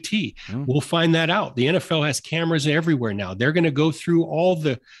followed to a T. We'll find that out. The NFL has cameras everywhere now. They're going to go through all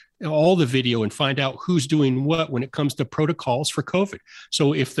the video and find out who's doing what when it comes to protocols for COVID.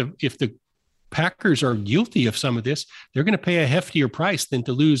 So if the Packers are guilty of some of this, they're going to pay a heftier price than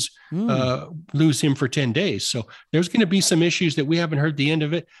to lose him for 10 days. So there's going to be some issues that we haven't heard the end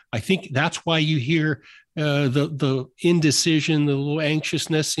of it. I think that's why you hear the indecision, the little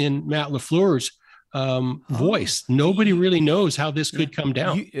anxiousness in Matt LaFleur's voice. Nobody really knows how this could come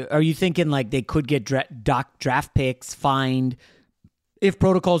down. Are you thinking like they could get draft picks fined if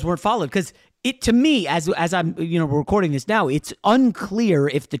protocols weren't followed? Because to me, as I'm recording this now, it's unclear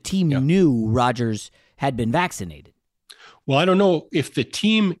if the team knew Rodgers had been vaccinated. Well, I don't know if the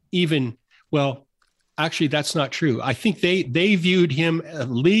team actually, that's not true. I think they viewed him,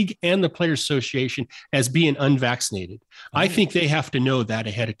 league and the Players Association, as being unvaccinated. I think they have to know that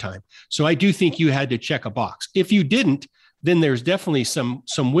ahead of time. So I do think you had to check a box. If you didn't, then there's definitely some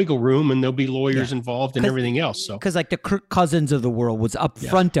wiggle room, and there'll be lawyers involved and everything else. So, because like the Kirk Cousins of the world was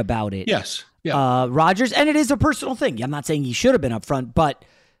upfront about it. Yes. Yeah. Rodgers, and it is a personal thing. I'm not saying he should have been upfront, but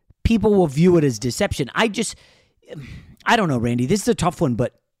people will view it as deception. I don't know, Randy. This is a tough one,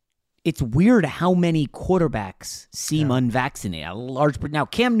 but it's weird how many quarterbacks seem unvaccinated. Now,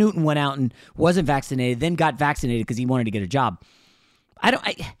 Cam Newton went out and wasn't vaccinated, then got vaccinated because he wanted to get a job.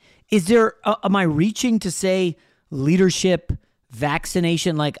 Am I reaching to say leadership,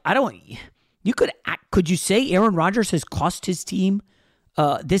 vaccination? Could you say Aaron Rodgers has cost his team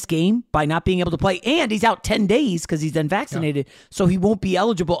this game by not being able to play, and he's out 10 days because he's unvaccinated, so he won't be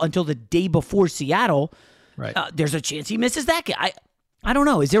eligible until the day before Seattle. Right. There's a chance he misses that game. I don't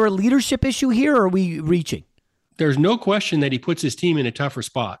know. Is there a leadership issue here, or are we reaching? there's no question that he puts his team in a tougher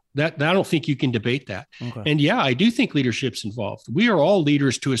spot. That I don't think you can debate that. Okay. And yeah, I do think leadership's involved. We are all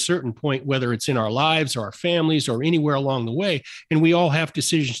leaders to a certain point, whether it's in our lives or our families or anywhere along the way, and we all have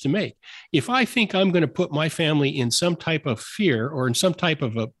decisions to make. If I think I'm going to put my family in some type of fear or in some type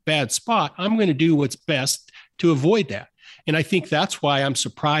of a bad spot, I'm going to do what's best to avoid that. And I think that's why I'm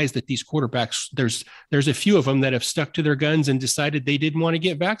surprised that these quarterbacks, there's a few of them that have stuck to their guns and decided they didn't want to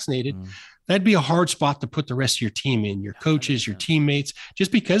get vaccinated. That'd be a hard spot to put the rest of your team in, your coaches, your teammates,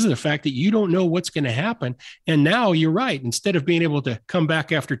 just because of the fact that you don't know what's going to happen. And now you're right. Instead of being able to come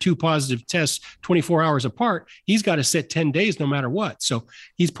back after 2 positive tests 24 hours apart, he's got to sit 10 days no matter what. So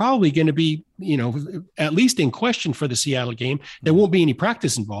he's probably going to be, at least in question for the Seattle game. There won't be any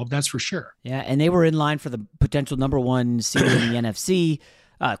practice involved. That's for sure. Yeah. And they were in line for the potential number 1 seed in the NFC.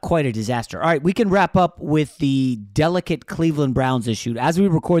 Quite a disaster. All right, we can wrap up with the delicate Cleveland Browns issue. As we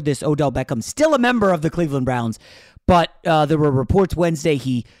record this, Odell Beckham, still a member of the Cleveland Browns, but there were reports Wednesday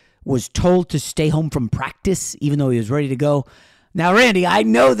he was told to stay home from practice, even though he was ready to go. Now, Randy, I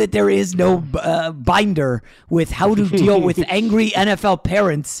know that there is no binder with how to deal with angry NFL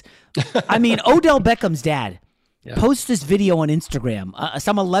parents. I mean, Odell Beckham's dad posts this video on Instagram,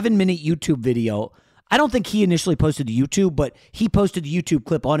 some 11-minute YouTube video. I don't think he initially posted to YouTube, but he posted the YouTube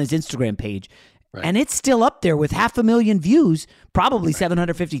clip on his Instagram page. Right. And it's still up there with 500,000 views, probably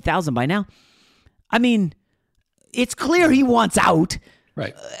 750,000 by now. I mean, it's clear he wants out.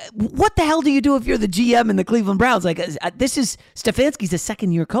 Right. What the hell do you do if you're the GM in the Cleveland Browns? Like, this is Stefanski's a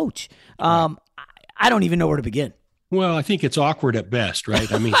second-year coach. I don't even know where to begin. Well, I think it's awkward at best, right?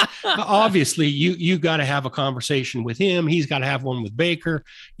 I mean, obviously, you got to have a conversation with him. He's got to have one with Baker.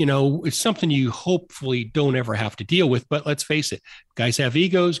 It's something you hopefully don't ever have to deal with. But let's face it, guys have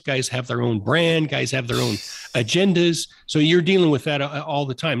egos. Guys have their own brand. Guys have their own agendas. So you're dealing with that all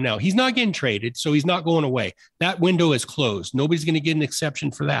the time. Now, he's not getting traded, so he's not going away. That window is closed. Nobody's going to get an exception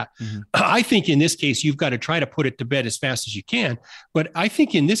for that. Mm-hmm. I think in this case, you've got to try to put it to bed as fast as you can. But I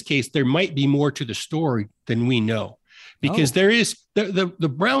think in this case, there might be more to the story than we know. Because there is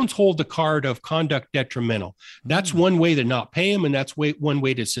the Browns hold the card of conduct detrimental. That's one way to not pay him, and that's one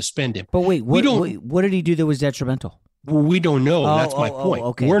way to suspend him. But wait, what did he do that was detrimental? Well, we don't know. That's my point.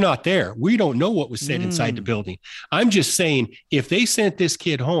 Okay. We're not there. We don't know what was said inside the building. I'm just saying, if they sent this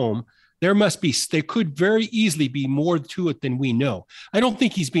kid home, there could very easily be more to it than we know. I don't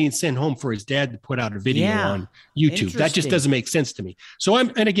think he's being sent home for his dad to put out a video on YouTube. That just doesn't make sense to me. So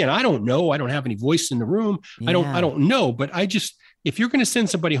and again, I don't know. I don't have any voice in the room. Yeah. I don't know, but if you're going to send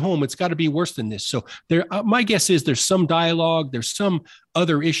somebody home, it's got to be worse than this. So my guess is there's some dialogue, there's some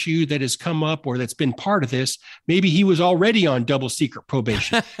other issue that has come up or that's been part of this. Maybe he was already on double secret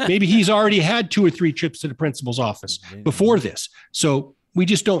probation. Maybe he's already had 2 or 3 trips to the principal's office before this. So we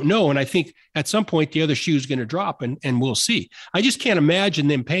just don't know. And I think at some point the other shoe is going to drop and we'll see. I just can't imagine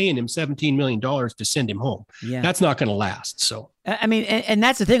them paying him $17 million to send him home. Yeah. That's not going to last. So, I mean, and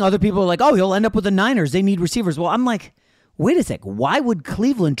that's the thing. Other people are like, oh, he'll end up with the Niners. They need receivers. Well, I'm like, wait a sec. Why would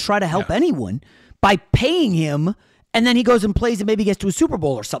Cleveland try to help anyone by paying him? And then he goes and plays and maybe gets to a Super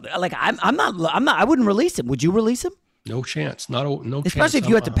Bowl or something. Like, I wouldn't release him. Would you release him? No chance. No chance. Especially if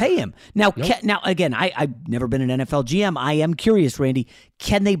you had to pay him. Now, now again, I've never been an NFL GM. I am curious, Randy.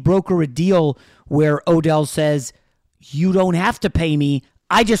 Can they broker a deal where Odell says, you don't have to pay me,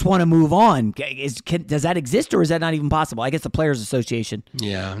 I just want to move on? Does that exist, or is that not even possible? I guess the Players Association.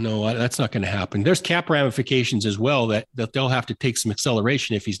 Yeah, no, that's not going to happen. There's cap ramifications as well that they'll have to take some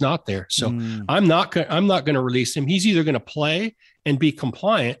acceleration if he's not there. So I'm not going to release him. He's either going to play and be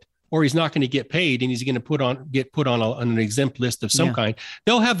compliant, or he's not going to get paid and he's going to get put on an exempt list of some kind.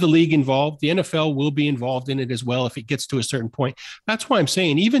 They'll have the league involved. The NFL will be involved in it as well if it gets to a certain point. That's why I'm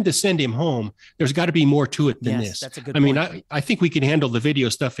saying, even to send him home, there's got to be more to it than this. That's a good point. Mean, I think we can handle the video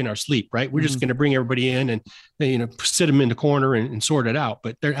stuff in our sleep, right? We're just going to bring everybody in and sit them in the corner and sort it out.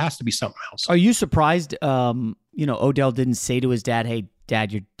 But there has to be something else. Are you surprised, Odell didn't say to his dad, hey,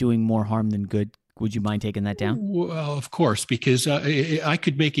 Dad, you're doing more harm than good? Would you mind taking that down? Well, of course, because I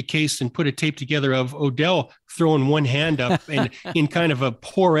could make a case and put a tape together of Odell throwing one hand up and in kind of a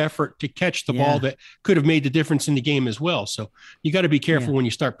poor effort to catch the ball that could have made the difference in the game as well. So you got to be careful when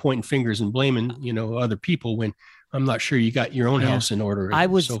you start pointing fingers and blaming, other people when I'm not sure you got your own house in order. I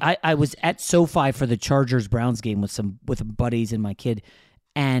was at SoFi for the Chargers-Browns game with buddies and my kid,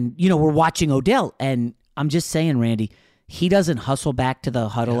 and we're watching Odell, and I'm just saying, Randy, he doesn't hustle back to the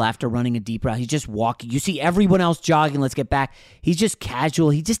huddle after running a deep route. He's just walking. You see everyone else jogging. Let's get back. He's just casual.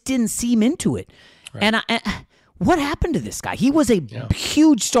 He just didn't seem into it. Right. And what happened to this guy? He was a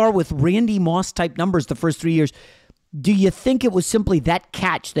huge star with Randy Moss type numbers the first 3 years. Do you think it was simply that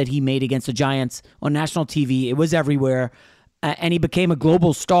catch that he made against the Giants on national TV? It was everywhere, and he became a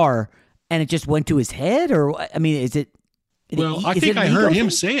global star, and it just went to his head? Or, I mean, is it? Well, I think I heard him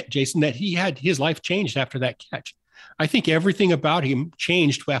say it, Jason, that he had his life changed after that catch. I think everything about him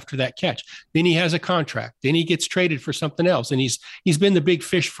changed after that catch. Then he has a contract. Then he gets traded for something else, and he's been the big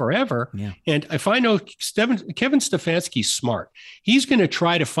fish forever. Yeah. And if I know Kevin Stefanski's smart, he's going to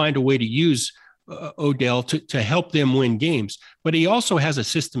try to find a way to use Odell to help them win games, but he also has a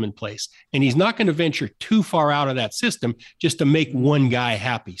system in place, and he's not going to venture too far out of that system just to make one guy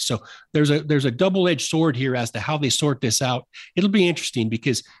happy. So there's a double-edged sword here as to how they sort this out. It'll be interesting,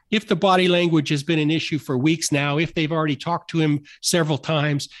 because if the body language has been an issue for weeks now, if they've already talked to him several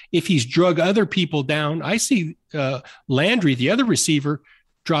times, if he's drug other people down, I see Landry, the other receiver,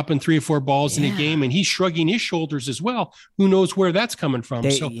 dropping 3 or 4 balls in a game, and he's shrugging his shoulders as well. Who knows where that's coming from?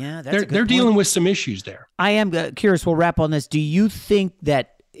 They're dealing with some issues there. I am curious. We'll wrap on this. Do you think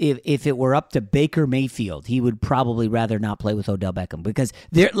that if it were up to Baker Mayfield, he would probably rather not play with Odell Beckham? Because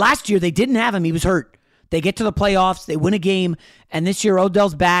last year they didn't have him. He was hurt. They get to the playoffs, they win a game, and this year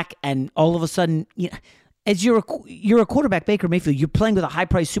Odell's back, and all of a sudden, as you're a quarterback, Baker Mayfield, you're playing with a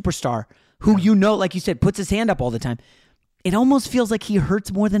high-priced superstar who, like you said, puts his hand up all the time. It almost feels like he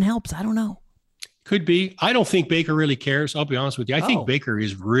hurts more than helps. I don't know. Could be. I don't think Baker really cares. I'll be honest with you. I think Baker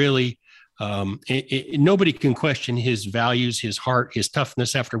is really nobody can question his values, his heart, his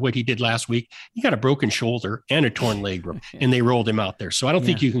toughness after what he did last week. He got a broken shoulder and a torn leg, and they rolled him out there. So I don't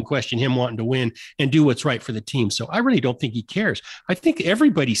think you can question him wanting to win and do what's right for the team. So I really don't think he cares. I think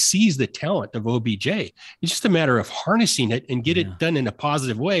everybody sees the talent of OBJ. It's just a matter of harnessing it and get it done in a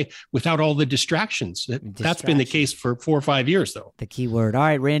positive way without all the distractions. That's been the case for 4 or 5 years, though. The key word. All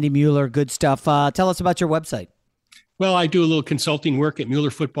right, Randy Mueller, good stuff. Tell us about your website. Well, I do a little consulting work at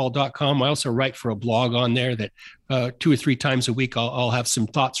MuellerFootball.com. I also write for a blog on there that 2 or 3 times a week I'll have some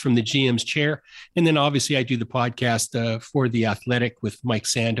thoughts from the GM's chair. And then obviously I do the podcast for The Athletic with Mike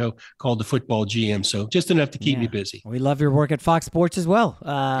Sando called The Football GM. So just enough to keep me busy. We love your work at Fox Sports as well.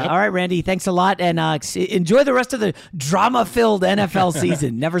 All right, Randy, thanks a lot. And enjoy the rest of the drama-filled NFL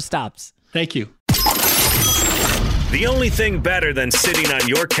season. Never stops. Thank you. The only thing better than sitting on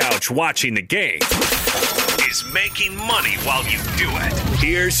your couch watching the game is making money while you do it.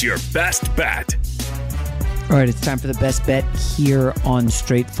 Here's your best bet. All right, it's time for the best bet here on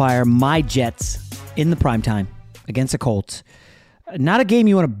Straight Fire. My Jets in the primetime against the Colts. Not a game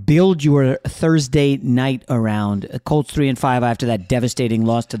you want to build your Thursday night around. Colts 3-5 after that devastating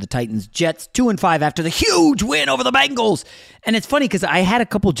loss to the Titans. Jets 2-5 after the huge win over the Bengals. And it's funny because I had a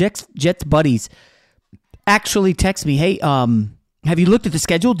couple Jets buddies actually text me, hey, have you looked at the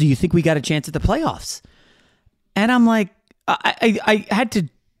schedule? Do you think we got a chance at the playoffs? And I'm like, I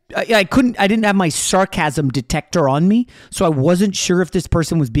didn't have my sarcasm detector on me, so I wasn't sure if this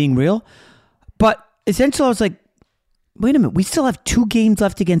person was being real. But essentially I was like, wait a minute, we still have 2 games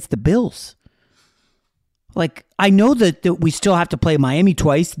left against the Bills. Like, I know that we still have to play Miami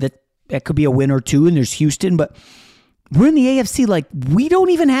twice, that could be a win or 2, and there's Houston, but we're in the AFC, like, we don't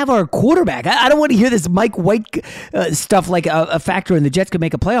even have our quarterback. I don't want to hear this Mike White stuff like a factor in the Jets could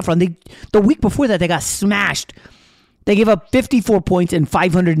make a playoff run. The week before that, they got smashed. They gave up 54 points and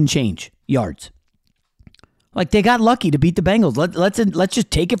 500 and change yards. Like, they got lucky to beat the Bengals. Let's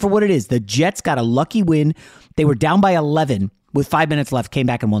just take it for what it is. The Jets got a lucky win. They were down by 11 with 5 minutes left, came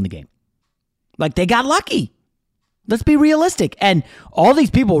back and won the game. Like, they got lucky. Let's be realistic. And all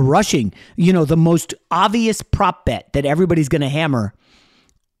these people rushing, the most obvious prop bet that everybody's going to hammer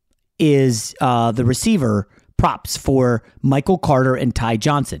is the receiver props for Michael Carter and Ty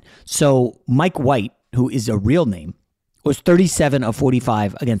Johnson. So Mike White, who is a real name, was 37 of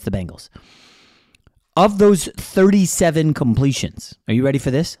 45 against the Bengals. Of those 37 completions, are you ready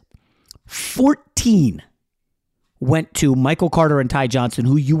for this? 14 went to Michael Carter and Ty Johnson,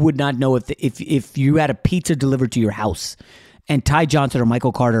 who you would not know if you had a pizza delivered to your house and Ty Johnson or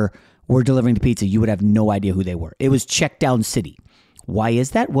Michael Carter were delivering the pizza, you would have no idea who they were. It was check down city. Why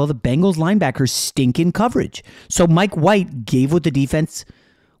is that? Well, the Bengals linebackers stink in coverage. So Mike White gave what the defense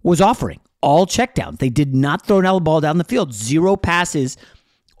was offering. All checkdowns. They did not throw an ball down the field. 0 passes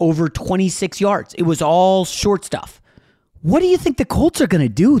over 26 yards. It was all short stuff. What do you think the Colts are going to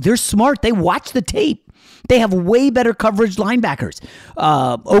do? They're smart. They watch the tape. They have way better coverage linebackers.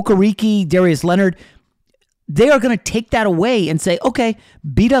 Okereke, Darius Leonard. They are going to take that away and say, okay,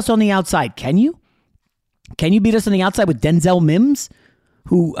 beat us on the outside. Can you? Can you beat us on the outside with Denzel Mims,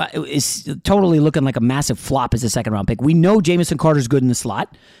 who is totally looking like a massive flop as a second-round pick? We know Jamison Carter's good in the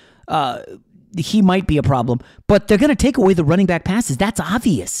slot. He might be a problem, but they're going to take away the running back passes. That's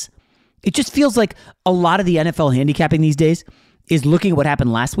obvious. It just feels like a lot of the NFL handicapping these days is looking at what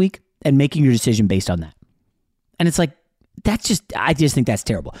happened last week and making your decision based on that. And it's like, I just think that's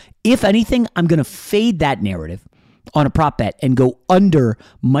terrible. If anything, I'm going to fade that narrative on a prop bet and go under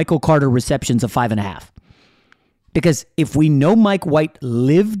Michael Carter receptions of 5.5. Because if we know Mike White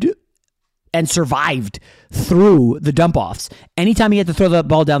lived and survived through the dump-offs, anytime he had to throw the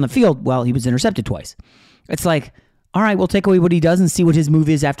ball down the field, well, he was intercepted twice. It's like, all right, we'll take away what he does and see what his move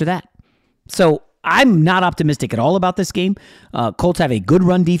is after that. So I'm not optimistic at all about this game. Colts have a good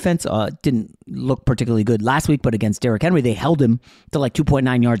run defense. Didn't look particularly good last week, but against Derrick Henry, they held him to like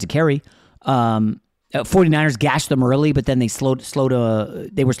 2.9 yards a carry. 49ers gashed them early, but then they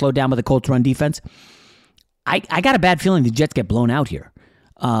they were slowed down by the Colts run defense. I got a bad feeling the Jets get blown out here.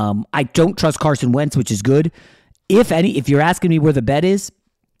 I don't trust Carson Wentz, which is good. If you're asking me where the bet is,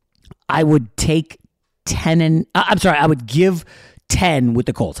 I would take 10 I would give 10 with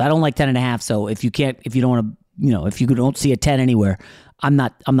the Colts. I don't like 10.5. So if you don't see a 10 anywhere, I'm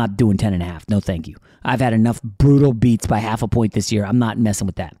not doing 10.5. No, thank you. I've had enough brutal beats by half a point this year. I'm not messing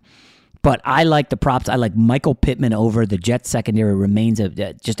with that. But I like the props. I like Michael Pittman over. The Jets secondary remains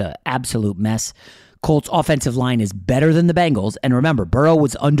just an absolute mess. Colts offensive line is better than the Bengals. And remember, Burrow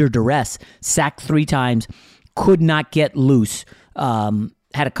was under duress, sacked 3 times, could not get loose.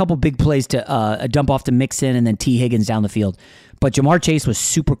 Had a couple big plays to dump off to Mixon and then T. Higgins down the field. But Jamar Chase was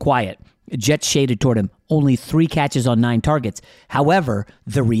super quiet. Jets shaded toward him. Only 3 catches on 9 targets. However,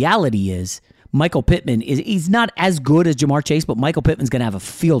 the reality is Michael Pittman he's not as good as Jamar Chase, but Michael Pittman's going to have a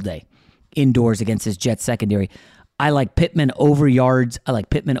field day indoors against this Jets secondary. I like Pittman over yards. I like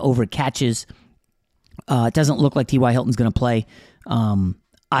Pittman over catches. It doesn't look like T.Y. Hilton's going to play. I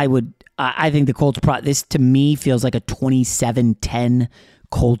think the Colts, this to me feels like a 27-10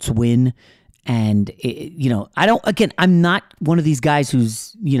 Colts win. And, I'm not one of these guys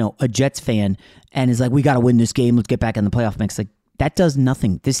who's, a Jets fan and is like, we got to win this game. Let's get back in the playoff mix. Like, that does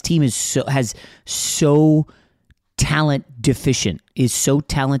nothing. This team is so talent deficient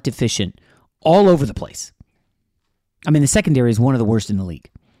all over the place. I mean, the secondary is one of the worst in the league.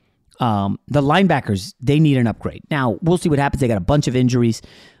 The linebackers, they need an upgrade. Now, we'll see what happens. They got a bunch of injuries.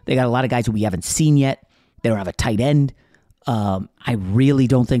 They got a lot of guys who we haven't seen yet. They don't have a tight end. I really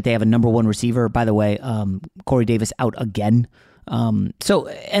don't think they have a number 1 receiver. By the way, Corey Davis out again. And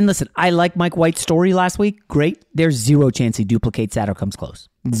listen, I like Mike White's story last week. Great. There's 0 chance he duplicates that or comes close.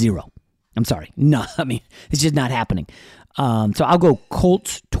 0. I'm sorry. No, I mean, it's just not happening. So I'll go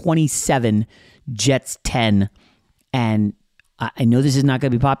Colts 27, Jets 10. And I know this is not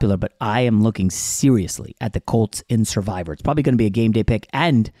going to be popular, but I am looking seriously at the Colts in Survivor. It's probably going to be a game day pick.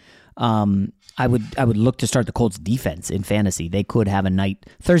 And I would look to start the Colts defense in fantasy. They could have a night.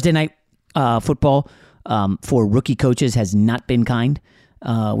 Thursday night football for rookie coaches has not been kind.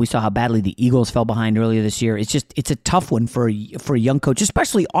 We saw how badly the Eagles fell behind earlier this year. It's a tough one for a young coach,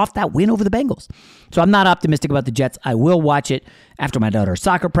 especially off that win over the Bengals. So I'm not optimistic about the Jets. I will watch it after my daughter's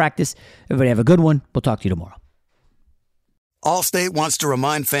soccer practice. Everybody have a good one. We'll talk to you tomorrow. Allstate wants to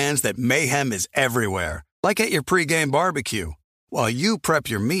remind fans that mayhem is everywhere, like at your pregame barbecue. While you prep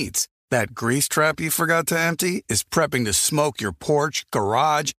your meats, that grease trap you forgot to empty is prepping to smoke your porch,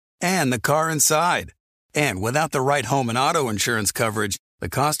 garage, and the car inside. And without the right home and auto insurance coverage, the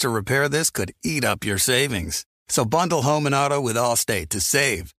cost to repair this could eat up your savings. So bundle home and auto with Allstate to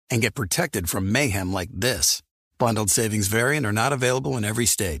save and get protected from mayhem like this. Bundled savings vary and are not available in every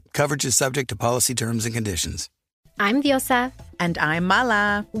state. Coverage is subject to policy terms and conditions. I'm Diosa. And I'm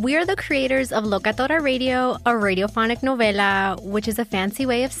Mala. We're the creators of Locatora Radio, a radiophonic novela, which is a fancy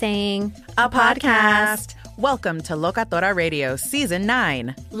way of saying a podcast. Welcome to Locatora Radio Season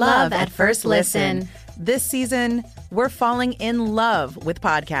 9. Love at First Listen. This season, we're falling in love with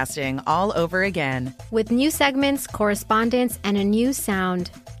podcasting all over again. With new segments, correspondence, and a new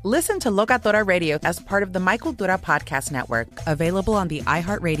sound. Listen to Locatora Radio as part of the My Cultura Podcast Network. Available on the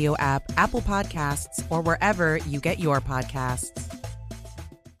iHeartRadio app, Apple Podcasts, or wherever you get your podcasts.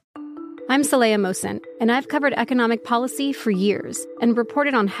 I'm Saleha Mohsen, and I've covered economic policy for years and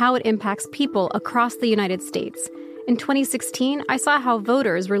reported on how it impacts people across the United States. In 2016, I saw how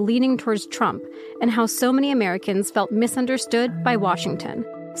voters were leaning towards Trump and how so many Americans felt misunderstood by Washington.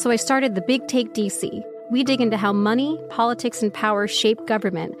 So I started The Big Take DC. We dig into how money, politics, and power shape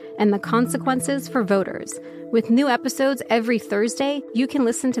government and the consequences for voters. With new episodes every Thursday, you can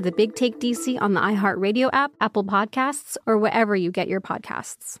listen to The Big Take DC on the iHeartRadio app, Apple Podcasts, or wherever you get your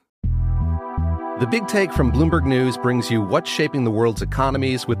podcasts. The Big Take from Bloomberg News brings you what's shaping the world's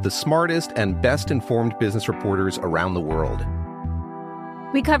economies with the smartest and best-informed business reporters around the world.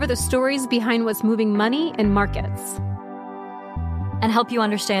 We cover the stories behind what's moving money and markets. and help you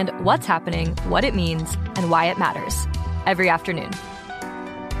understand what's happening, what it means, and why it matters every afternoon.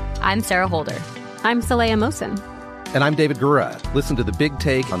 I'm Sarah Holder. I'm Saleha Mohsin. And I'm David Gura. Listen to The Big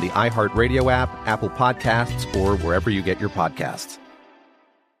Take on the iHeartRadio app, Apple Podcasts, or wherever you get your podcasts.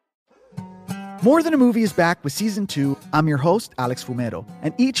 More Than a Movie is back with Season 2. I'm your host, Alex Fumero.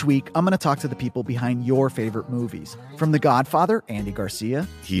 And each week, I'm going to talk to the people behind your favorite movies. From The Godfather, Andy Garcia.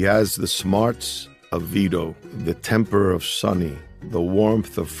 He has the smarts of Vito, the temper of Sonny, the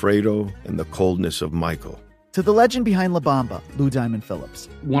warmth of Fredo, and the coldness of Michael. To the legend behind La Bamba, Lou Diamond Phillips.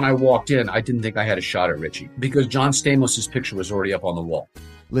 When I walked in, I didn't think I had a shot at Richie because John Stamos' picture was already up on the wall.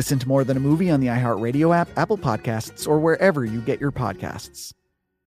 Listen to More Than a Movie on the iHeartRadio app, Apple Podcasts, or wherever you get your podcasts.